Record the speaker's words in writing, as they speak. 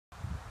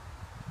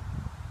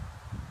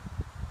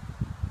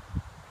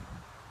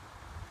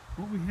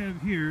What we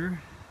have here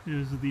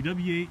is the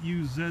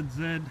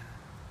W8UZZ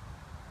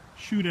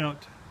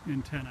shootout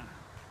antenna.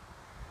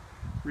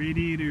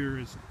 Radiator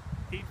is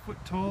 8 foot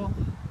tall,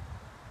 and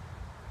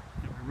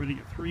we're running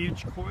a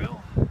 3-inch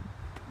coil.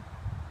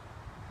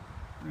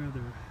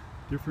 Rather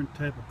different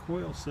type of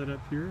coil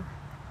setup here.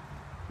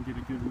 Get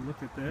a good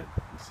look at that.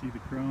 You see the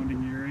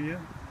grounding area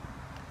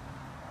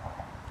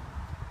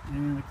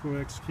and the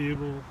coax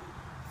cable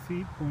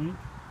feed point.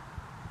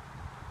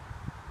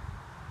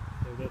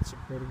 That's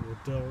supported with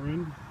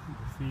Delrin.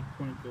 The feed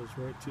point goes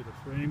right to the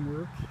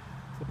framework.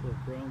 A couple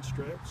of ground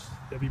straps,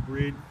 heavy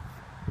braid,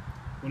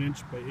 1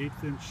 inch by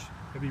 1/8 inch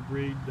heavy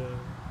braid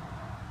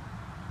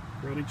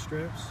grounding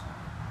straps.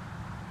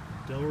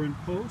 Delrin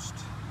post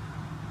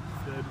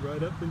fed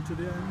right up into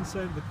the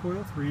inside of the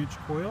coil, 3-inch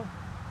coil.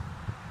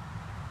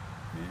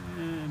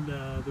 And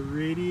the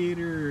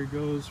radiator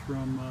goes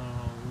from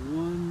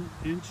 1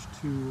 inch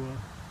to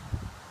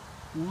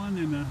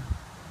 1.5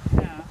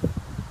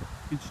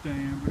 inch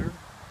diameter.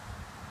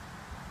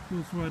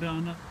 Goes right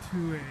on up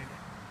to a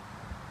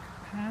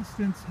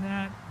capacitance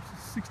hat, which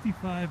is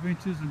 65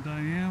 inches in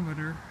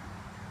diameter,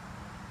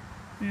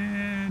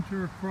 and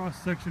to a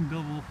cross-section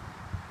dual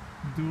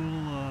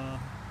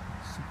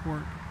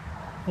support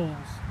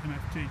holes,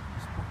 MFT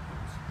support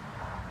holes.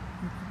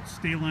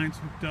 Stay lines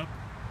hooked up.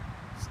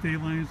 Stay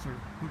lines are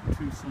hooked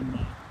to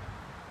some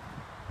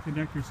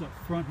connectors up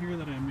front here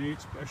that I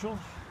made special.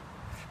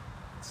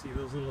 See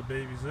those little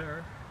babies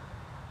there.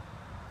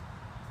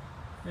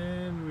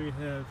 And we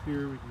have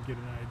here, we can get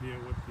an idea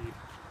what the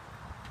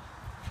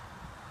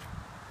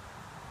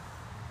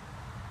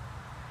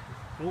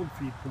old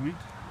feed point.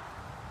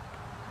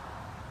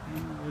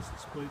 And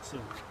license plate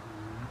 7.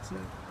 And that's it.